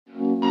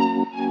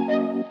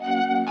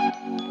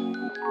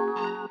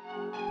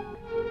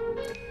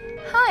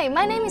Hi,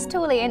 my name is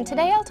Tuli and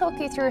today I'll talk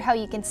you through how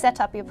you can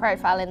set up your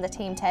profile in the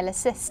Teamtailor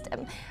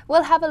system.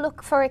 We'll have a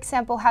look, for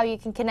example, how you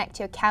can connect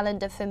your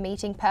calendar for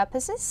meeting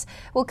purposes.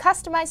 We'll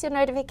customize your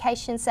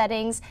notification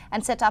settings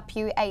and set up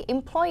you an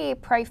employee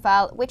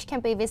profile which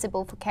can be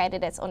visible for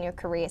candidates on your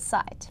career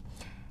site.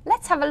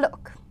 Let's have a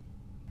look.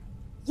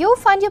 You'll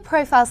find your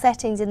profile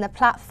settings in the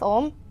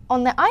platform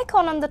on the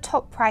icon on the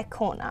top right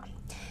corner.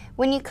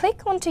 When you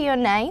click onto your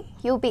name,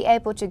 you'll be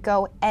able to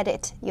go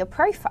edit your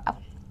profile.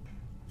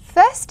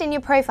 First, in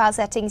your profile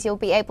settings, you'll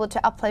be able to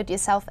upload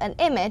yourself an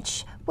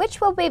image, which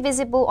will be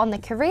visible on the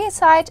career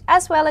site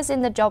as well as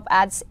in the job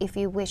ads if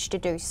you wish to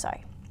do so.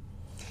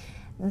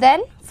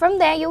 Then, from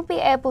there, you'll be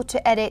able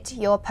to edit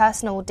your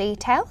personal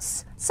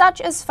details, such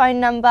as phone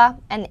number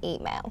and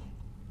email.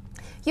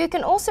 You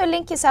can also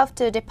link yourself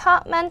to a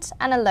department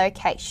and a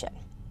location.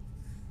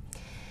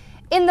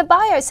 In the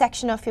bio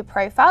section of your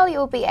profile,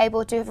 you'll be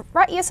able to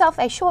write yourself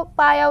a short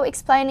bio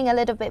explaining a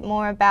little bit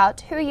more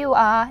about who you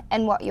are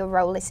and what your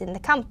role is in the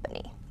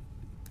company.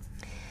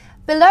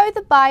 Below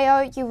the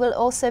bio, you will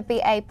also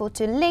be able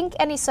to link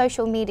any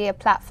social media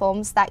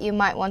platforms that you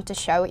might want to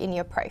show in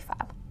your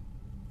profile.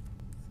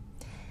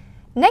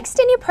 Next,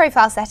 in your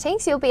profile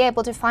settings, you'll be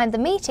able to find the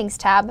Meetings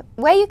tab,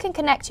 where you can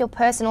connect your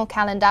personal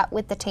calendar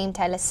with the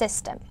Teamtailor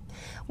system.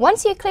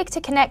 Once you click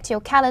to connect your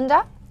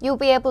calendar, you'll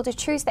be able to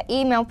choose the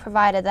email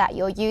provider that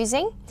you're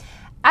using,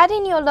 add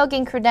in your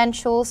login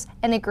credentials,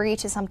 and agree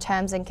to some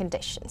terms and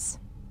conditions.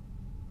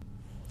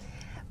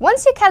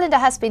 Once your calendar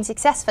has been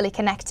successfully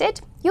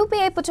connected, you'll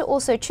be able to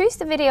also choose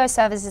the video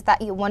services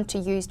that you want to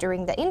use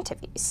during the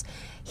interviews.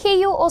 Here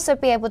you'll also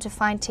be able to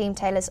find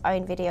Teamtailor's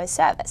own video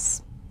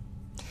service.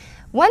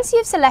 Once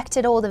you've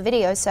selected all the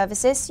video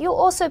services, you'll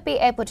also be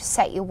able to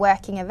set your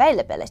working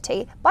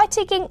availability by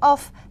ticking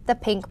off the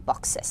pink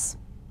boxes.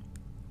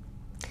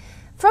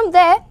 From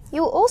there,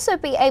 you'll also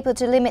be able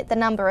to limit the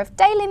number of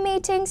daily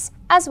meetings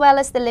as well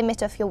as the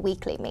limit of your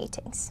weekly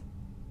meetings.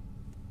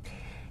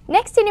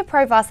 Next, in your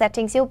profile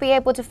settings, you'll be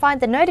able to find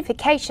the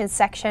notifications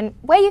section,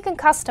 where you can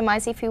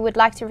customize if you would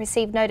like to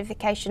receive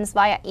notifications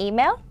via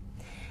email,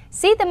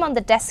 see them on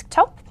the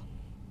desktop,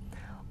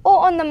 or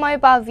on the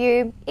mobile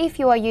view if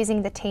you are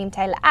using the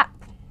Teamtailor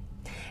app.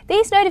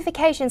 These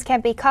notifications can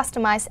be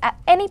customized at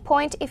any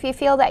point if you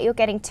feel that you're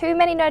getting too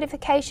many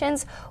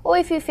notifications or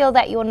if you feel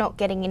that you're not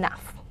getting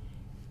enough.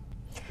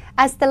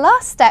 As the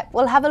last step,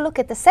 we'll have a look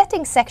at the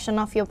settings section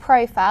of your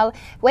profile,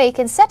 where you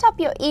can set up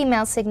your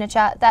email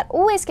signature that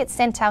always gets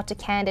sent out to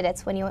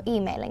candidates when you're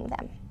emailing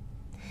them.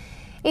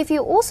 If you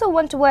also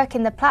want to work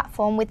in the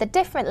platform with a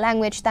different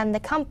language than the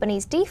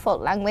company's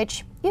default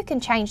language, you can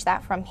change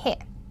that from here.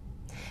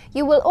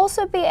 You will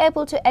also be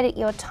able to edit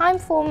your time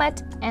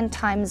format and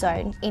time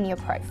zone in your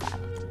profile.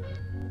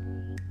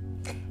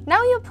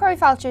 Now your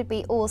profile should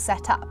be all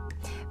set up.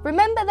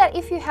 Remember that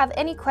if you have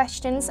any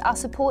questions, our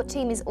support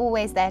team is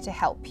always there to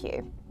help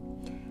you.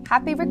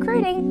 Happy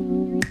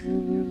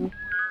recruiting!